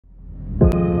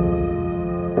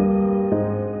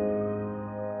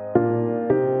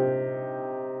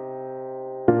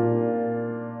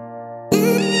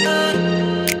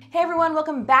everyone,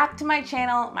 welcome back to my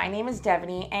channel. My name is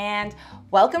Devaney and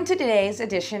welcome to today's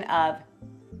edition of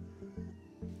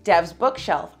Dev's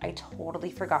Bookshelf. I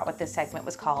totally forgot what this segment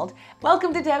was called.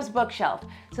 Welcome to Dev's Bookshelf.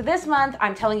 So this month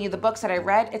I'm telling you the books that I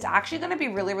read. It's actually gonna be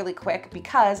really quick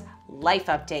because life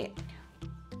update.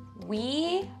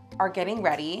 We are getting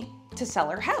ready to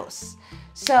sell our house.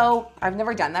 So I've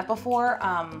never done that before.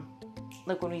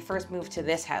 Like when we first moved to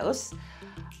this house,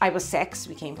 I was 6,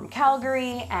 we came from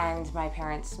Calgary and my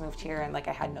parents moved here and like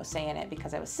I had no say in it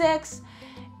because I was 6.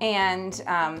 And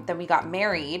then we got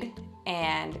married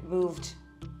and moved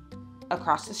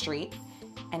across the street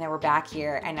and now we're back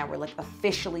here and now we're like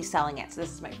officially selling it. So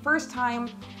this is my first time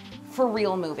for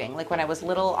real moving. Like when I was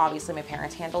little, obviously my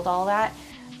parents handled all that,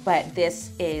 but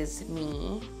this is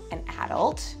me, an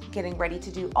adult, getting ready to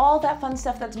do all that fun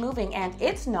stuff that's moving, and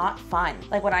it's not fun.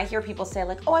 Like when I hear people say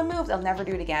like, oh, I moved, I'll never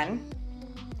do it again.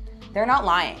 They're not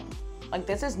lying. Like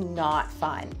this is not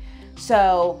fun.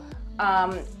 So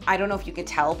I don't know if you could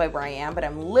tell by where I am, but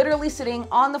I'm literally sitting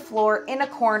on the floor in a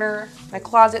corner. My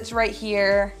closet's right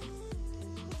here,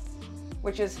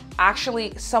 which is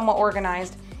actually somewhat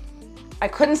organized. I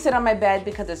couldn't sit on my bed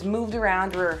because it's moved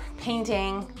around. We're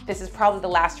painting. This is probably the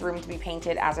last room to be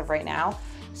painted as of right now.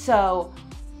 So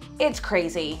it's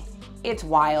crazy. It's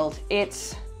wild.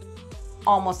 It's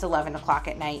almost 11 o'clock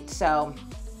at night. So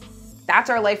that's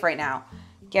our life right now.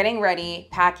 Getting ready,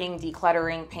 packing,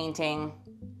 decluttering, painting.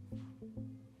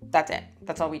 That's it.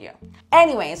 That's all we do.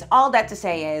 Anyways, all that to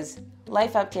say is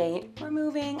life update. We're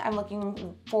moving. I'm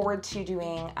looking forward to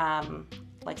doing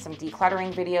like some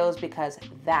decluttering videos because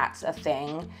that's a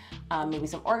thing. Maybe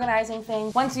some organizing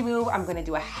things. Once we move, I'm gonna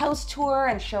do a house tour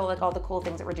and show like all the cool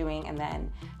things that we're doing and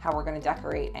then how we're gonna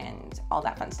decorate and all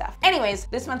that fun stuff. Anyways,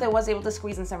 this month I was able to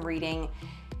squeeze in some reading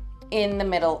in the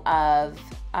middle of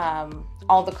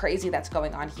all the crazy that's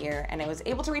going on here. And I was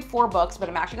able to read 4 books, but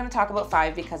I'm actually gonna talk about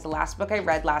 5 because the last book I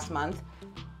read last month,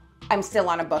 I'm still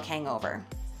on a book hangover.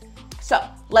 So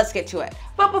let's get to it.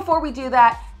 But before we do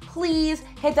that, please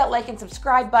hit that like and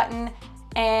subscribe button.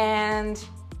 And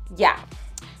yeah,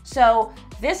 so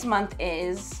this month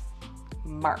is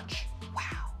March.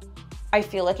 I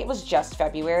feel like it was just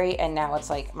February and now it's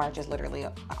like March is literally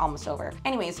almost over.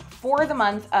 Anyways, for the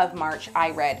month of March,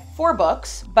 I read 4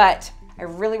 books, but I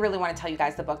really want to tell you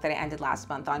guys the book that I ended last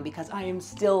month on because I am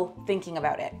still thinking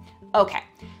about it. Okay,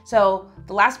 so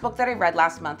the last book that I read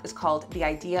last month is called The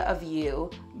Idea of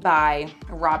You by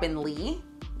Robinne Lee,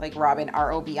 like Robin,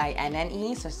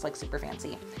 R-O-B-I-N-N-E, so it's like super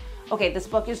fancy. Okay, this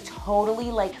book is totally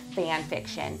like fan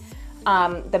fiction.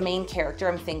 The main character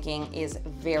I'm thinking is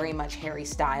very much Harry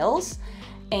Styles,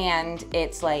 and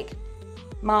it's like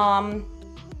mom,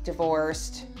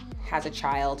 divorced, has a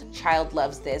child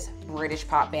loves this British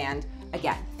pop band.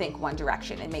 Again, think One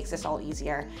Direction. It makes this all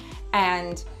easier.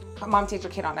 And mom takes her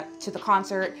kid to the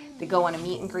concert. They go on a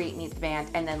meet and greet, meet the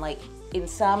band, and then like in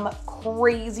some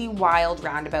crazy wild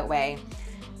roundabout way,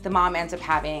 the mom ends up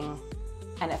having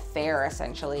an affair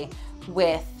essentially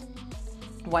with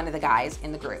one of the guys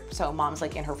in the group. So mom's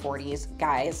like in her 40s,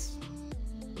 guys,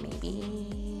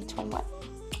 maybe 21,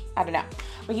 I don't know.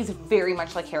 But he's very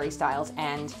much like Harry Styles,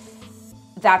 and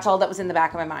that's all that was in the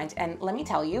back of my mind. And let me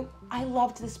tell you, I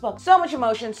loved this book. So much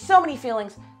emotion, so many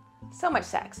feelings, so much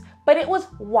sex. But it was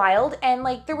wild and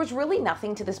like there was really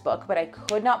nothing to this book, but I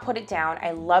could not put it down.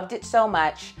 I loved it so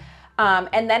much.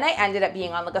 And then I ended up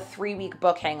being on like a 3-week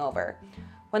book hangover.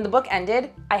 When the book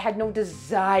ended, I had no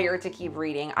desire to keep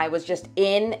reading. I was just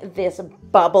in this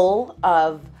bubble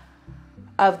of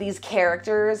these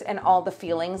characters and all the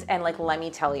feelings. And like, let me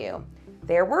tell you,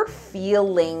 there were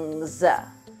feelings.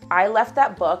 I left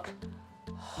that book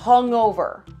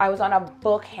hungover. I was on a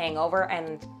book hangover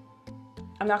and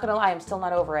I'm not gonna lie, I'm still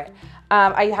not over it.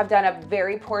 I have done a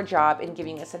very poor job in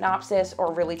giving a synopsis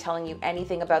or really telling you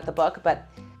anything about the book, but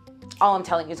all I'm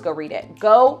telling you is go read it.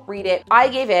 Go read it. I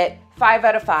gave it 5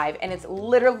 out of 5, and it's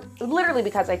literally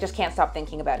because I just can't stop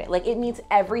thinking about it. Like it meets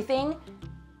everything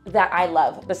that I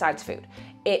love besides food.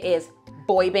 It is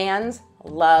boy bands,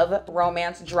 love,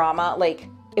 romance, drama. Like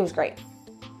it was great.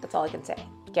 That's all I can say.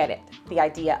 Get it. The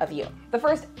Idea of You. The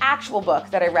first actual book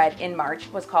that I read in March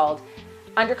was called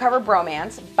Undercover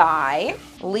Bromance by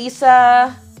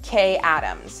Lyssa K.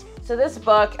 Adams. So this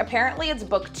book, apparently it's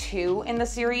book 2 in the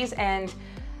series, and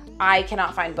I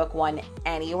cannot find book 1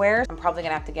 anywhere. I'm probably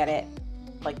gonna have to get it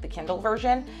like the Kindle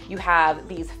version. You have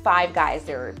these 5 guys.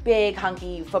 They're big,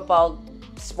 hunky football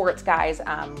sports guys,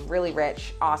 really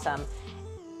rich, awesome.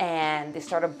 And they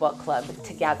start a book club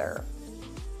together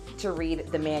to read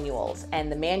the manuals.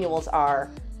 And the manuals are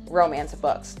romance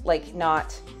books, like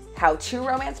not how-to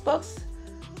romance books,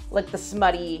 like the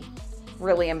smutty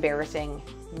really embarrassing.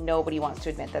 Nobody wants to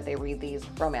admit that they read these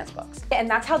romance books. And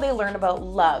that's how they learn about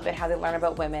love and how they learn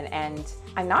about women. And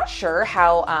I'm not sure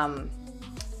how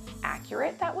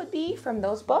accurate that would be from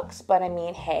those books, but I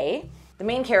mean, hey. The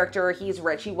main character, he's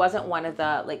rich. He wasn't one of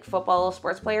the like football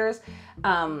sports players.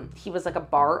 He was like a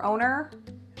bar owner.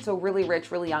 So really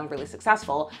rich, really young, really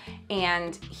successful.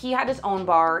 And he had his own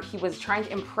bar. He was trying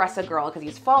to impress a girl because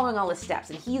he's following all his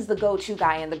steps. And he's the go-to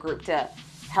guy in the group to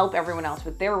help everyone else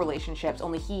with their relationships.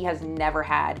 Only he has never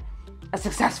had a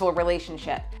successful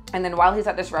relationship. And then while he's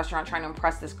at this restaurant trying to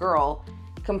impress this girl,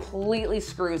 completely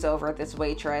screws over this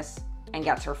waitress and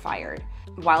gets her fired.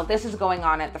 While this is going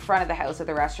on at the front of the house at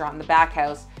the restaurant, in the back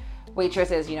house,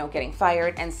 waitress is, you know, getting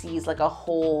fired and sees like a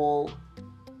whole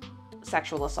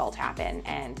sexual assault happen.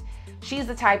 And she's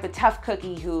the type of tough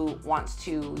cookie who wants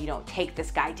to, you know, take this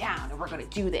guy down and we're gonna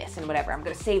do this and whatever. I'm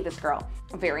gonna save this girl.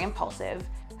 Very impulsive.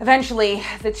 Eventually,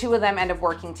 the two of them end up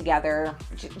working together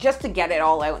just to get it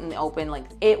all out in the open. Like,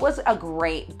 it was a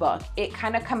great book. It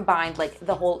kind of combined like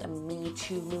the whole Me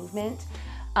Too movement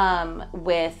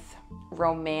with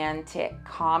romantic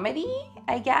comedy,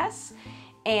 I guess.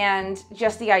 And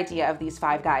just the idea of these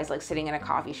 5 guys like sitting in a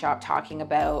coffee shop talking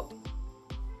about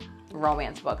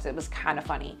romance books. It was kind of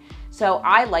funny. So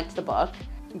I liked the book.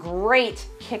 Great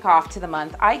kickoff to the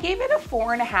month. I gave it a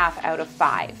 4.5 out of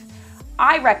 5.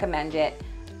 I recommend it.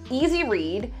 Easy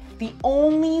read. The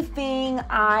only thing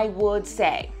I would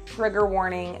say, trigger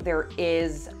warning, there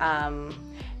is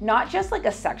not just like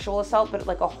a sexual assault, but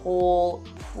like a whole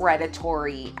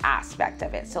predatory aspect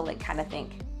of it. So like kind of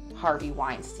think Harvey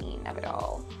Weinstein of it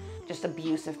all. Just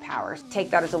abuse of power. Take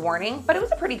that as a warning, but it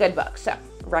was a pretty good book, so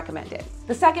recommend it.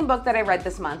 The second book that I read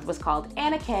this month was called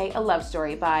Anna K, A Love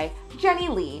Story by Jenny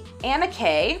Lee. Anna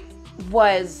K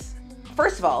was,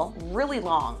 first of all, really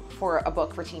long for a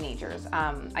book for teenagers.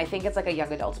 I think it's like a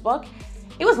young adult's book.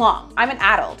 It was long. I'm an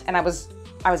adult and I was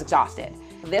exhausted.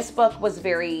 This book was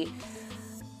very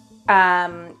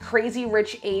Crazy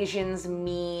Rich Asians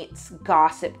meets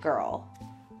Gossip Girl.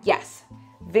 Yes,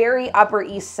 very Upper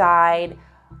East Side,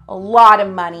 a lot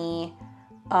of money,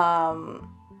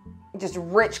 just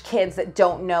rich kids that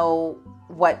don't know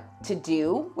what to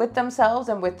do with themselves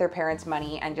and with their parents'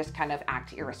 money and just kind of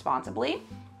act irresponsibly.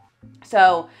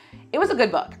 So it was a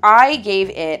good book. I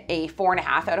gave it a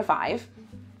 4.5 out of 5,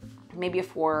 maybe a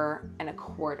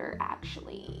 4.25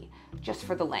 actually, just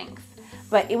for the length.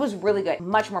 But it was really good,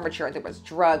 much more mature. There was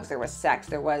drugs, there was sex,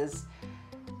 there was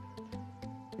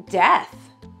death.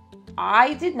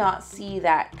 I did not see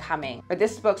that coming.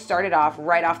 This book started off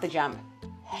right off the jump,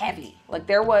 heavy. Like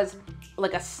there was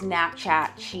like a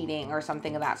Snapchat cheating or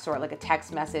something of that sort, like a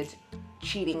text message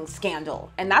cheating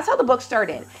scandal. And that's how the book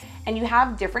started. And you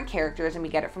have different characters and we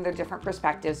get it from their different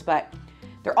perspectives, but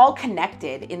they're all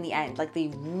connected in the end. Like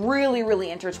they really,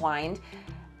 really intertwined.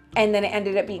 And then it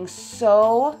ended up being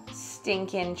so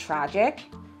stinking tragic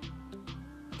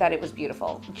that it was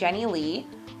beautiful. Jenny Lee,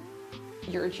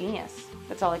 you're a genius.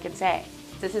 That's all I can say.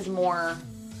 This is more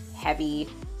heavy,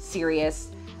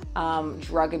 serious.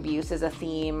 Drug abuse is a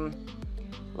theme.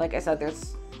 Like I said,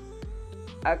 there's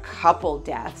a couple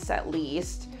deaths at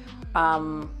least.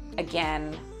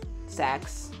 Again,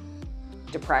 sex,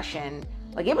 depression.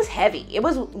 Like it was heavy. It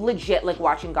was legit like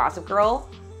watching Gossip Girl,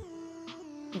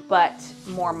 but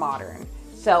more modern.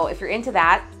 So if you're into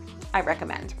that, I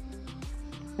recommend.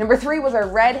 Number 3 was our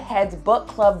Redheads Book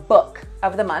Club book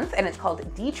of the month, and it's called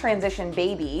Detransition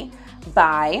Baby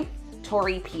by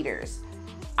Torrey Peters.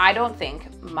 I don't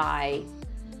think my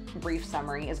brief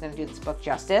summary is going to do this book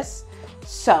justice,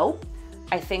 so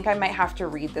I think I might have to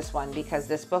read this one because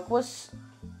this book was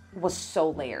so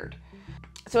layered.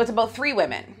 So it's about 3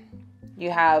 women.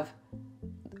 You have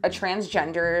a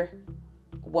transgender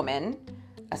woman,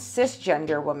 a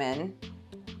cisgender woman,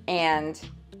 and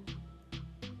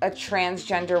a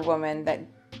transgender woman that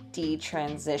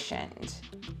detransitioned.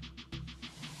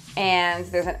 And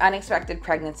there's an unexpected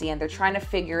pregnancy and they're trying to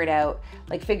figure it out,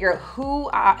 like figure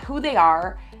out who they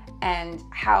are and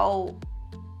how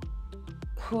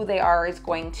who they are is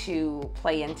going to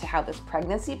play into how this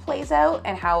pregnancy plays out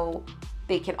and how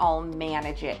they can all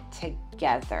manage it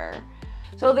together.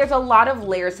 So there's a lot of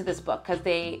layers to this book because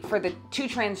for the 2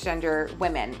 transgender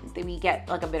women, we get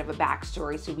like a bit of a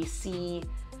backstory. So we see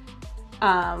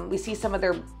some of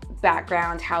their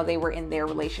background, how they were in their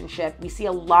relationship. We see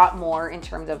a lot more in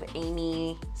terms of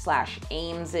Amy/Ames's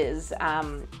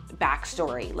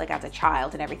backstory, like as a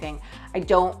child and everything. I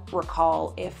don't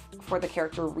recall if for the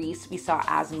character Reese we saw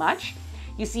as much.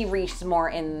 You see Reese more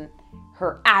in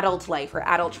her adult life, her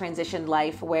adult transition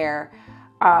life, where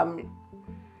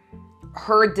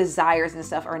her desires and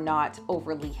stuff are not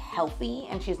overly healthy,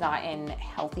 and she's not in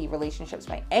healthy relationships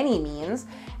by any means.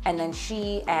 And then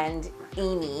she and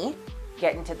Amy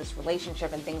get into this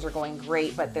relationship and things are going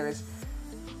great, but there's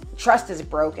trust is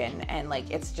broken and like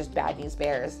it's just bad news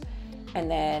bears. And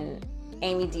then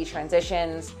Amy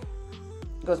detransitions,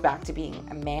 goes back to being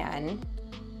a man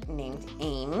named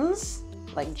Ames,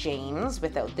 like James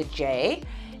without the J,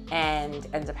 and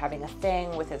ends up having a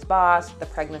thing with his boss, the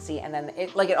pregnancy, and then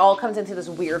it all comes into this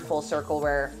weird full circle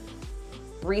where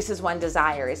Reese's one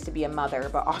desire is to be a mother,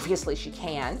 but obviously she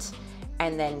can't.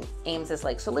 And then Ames is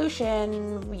like,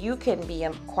 solution, you can be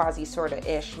a quasi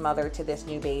sorta-ish mother to this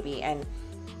new baby. And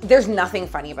there's nothing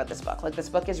funny about this book. Like, this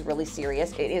book is really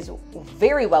serious. It is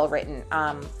very well written.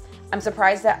 I'm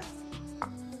surprised that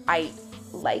I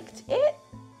liked it.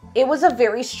 It was a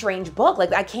very strange book.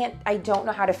 Like, I don't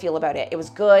know how to feel about it. It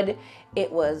was good.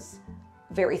 It was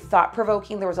very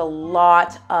thought-provoking. There was a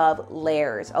lot of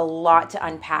layers, a lot to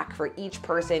unpack for each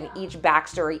person, each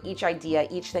backstory, each idea,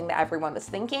 each thing that everyone was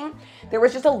thinking. There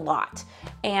was just a lot.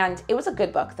 And it was a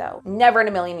good book, though. Never in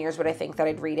a million years would I think that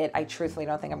I'd read it. I truthfully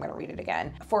don't think I'm going to read it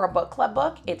again. For a book club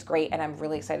book, it's great, and I'm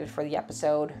really excited for the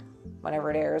episode,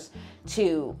 whenever it airs,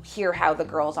 to hear how the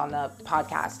girls on the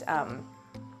podcast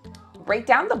break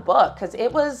down the book, because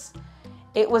it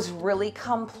was really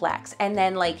complex. And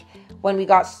then like when we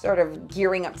got sort of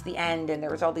gearing up to the end and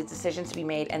there was all these decisions to be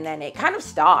made, and then it kind of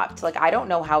stopped. Like, I don't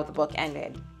know how the book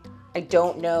ended. I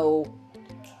don't know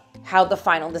how the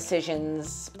final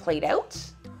decisions played out.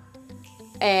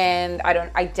 And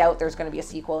I doubt there's going to be a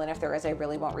sequel, and if there is, I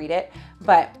really won't read it.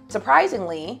 But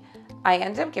surprisingly, I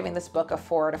ended up giving this book a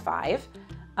 4 out of 5.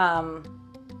 And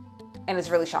it's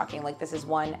really shocking. Like, this is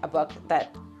a book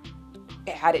that,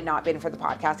 had it not been for the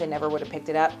podcast, I never would have picked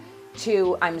it up.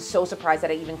 2, I'm so surprised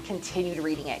that I even continued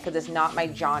reading it, because it's not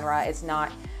my genre, it's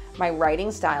not my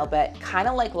writing style, but kind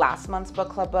of like last month's book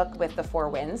club book with the 4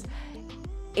 Winds,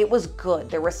 it was good.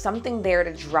 There was something there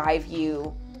to drive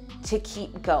you to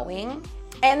keep going.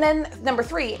 And then number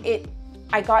 3,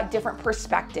 I got different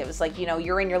perspectives. Like, you know,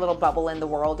 you're in your little bubble in the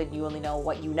world and you only know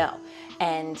what you know.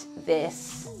 And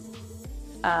this,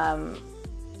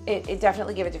 it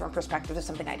definitely gave a different perspective to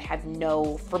something I'd had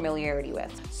no familiarity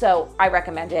with. So I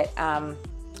recommend it.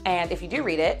 And if you do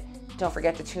read it, don't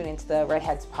forget to tune into the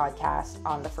Redheads podcast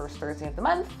on the first Thursday of the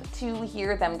month to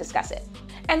hear them discuss it.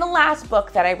 And the last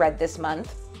book that I read this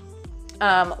month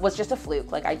was just a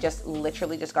fluke. Like, I just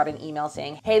literally just got an email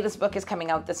saying, hey, this book is coming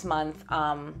out this month.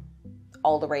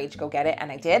 All the rage, go get it.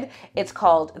 And I did. It's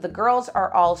called The Girls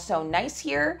Are All So Nice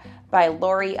Here by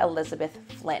Laurie Elizabeth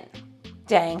Flynn.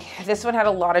 Dang, this one had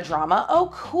a lot of drama. Oh,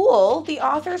 cool. The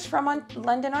author's from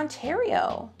London,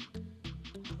 Ontario.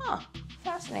 Huh,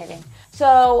 fascinating.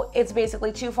 So it's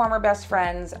basically 2 former best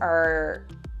friends are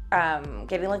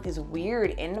getting like these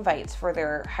weird invites for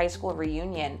their high school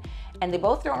reunion. And they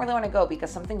both don't really want to go because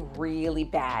something really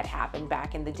bad happened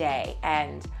back in the day.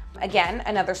 And again,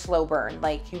 another slow burn.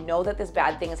 Like, you know that this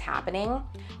bad thing is happening,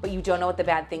 but you don't know what the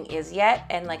bad thing is yet.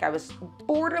 And like, I was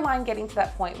borderline getting to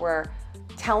that point where,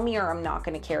 tell me or I'm not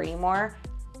going to care anymore.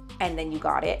 And then you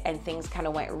got it, and things kind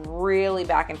of went really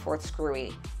back and forth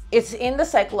screwy. It's in the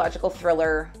psychological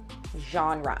thriller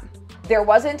genre. There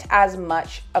wasn't as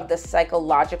much of the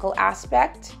psychological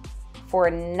aspect for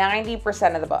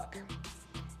 90% of the book,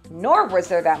 nor was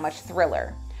there that much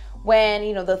thriller. When,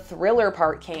 you know, the thriller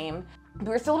part came, we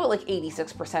were still about like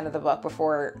 86% of the book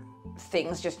before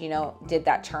things just, you know, did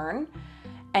that turn.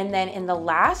 And then in the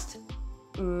last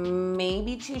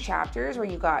maybe 2 chapters where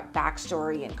you got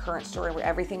backstory and current story, where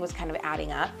everything was kind of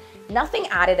adding up, nothing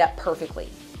added up perfectly.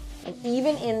 And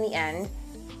even in the end,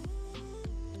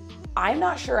 I'm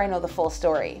not sure I know the full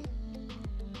story,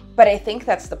 but I think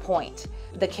that's the point.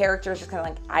 The character is just kind of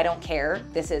like, I don't care.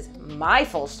 This is my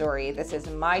full story. This is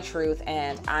my truth,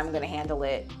 and I'm going to handle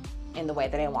it in the way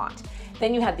that I want.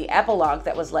 Then you had the epilogue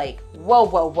that was like, whoa,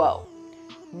 whoa, whoa.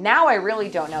 Now I really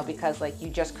don't know, because like, you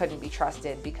just couldn't be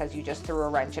trusted because you just threw a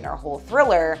wrench in our whole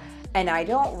thriller. And I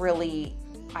don't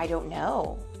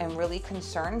know. I'm really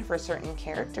concerned for certain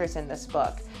characters in this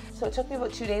book. So it took me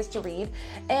about 2 days to read.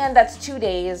 And that's 2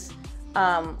 days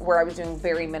where I was doing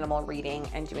very minimal reading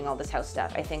and doing all this house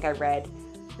stuff. I think I read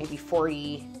maybe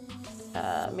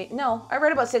I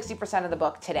read about 60% of the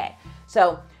book today.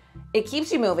 So it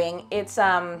keeps you moving. It's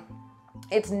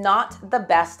not the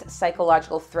best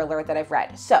psychological thriller that I've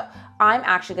read. So I'm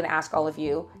actually going to ask all of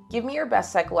you, give me your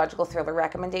best psychological thriller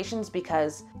recommendations,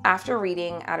 because after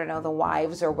reading, I don't know, The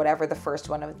Wives or whatever, the first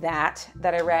one of that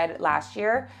I read last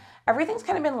year, everything's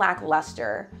kind of been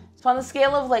lackluster. So on the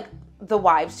scale of like The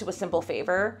Wives to A Simple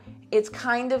Favor, it's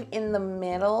kind of in the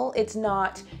middle. It's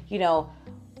not, you know,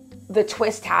 the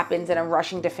twist happens and I'm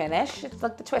rushing to finish. It's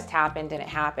like the twist happened and it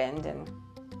happened and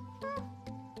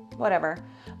whatever.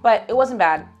 But it wasn't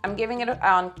bad. I'm giving it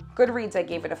on Goodreads, I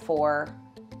gave it a 4.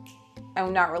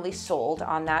 I'm not really sold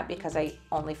on that because I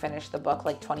only finished the book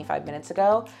like 25 minutes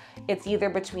ago. It's either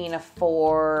between a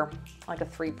 4, like a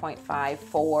 3.5,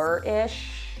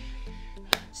 4-ish.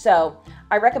 So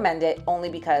I recommend it only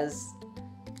because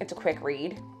it's a quick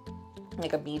read,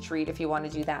 like a beach read if you want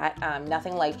to do that.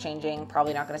 Nothing life-changing,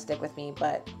 probably not going to stick with me,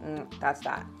 but that's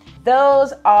that.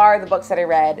 Those are the books that I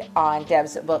read on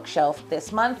Dev's Bookshelf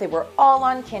this month. They were all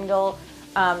on Kindle.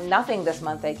 Nothing this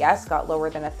month, I guess, got lower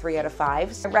than a 3 out of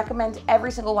 5. So I recommend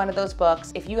every single one of those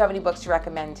books. If you have any books to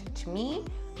recommend to me,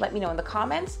 let me know in the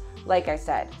comments. Like I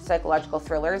said, psychological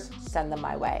thrillers, send them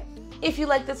my way. If you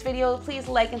like this video, please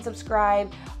like and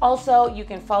subscribe. Also, you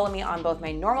can follow me on both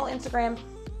my normal Instagram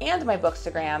and my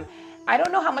Bookstagram. I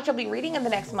don't know how much I'll be reading in the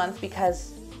next month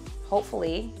because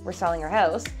hopefully we're selling our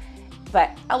house,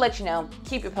 but I'll let you know,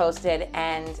 keep you posted,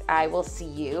 and I will see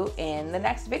you in the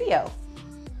next video.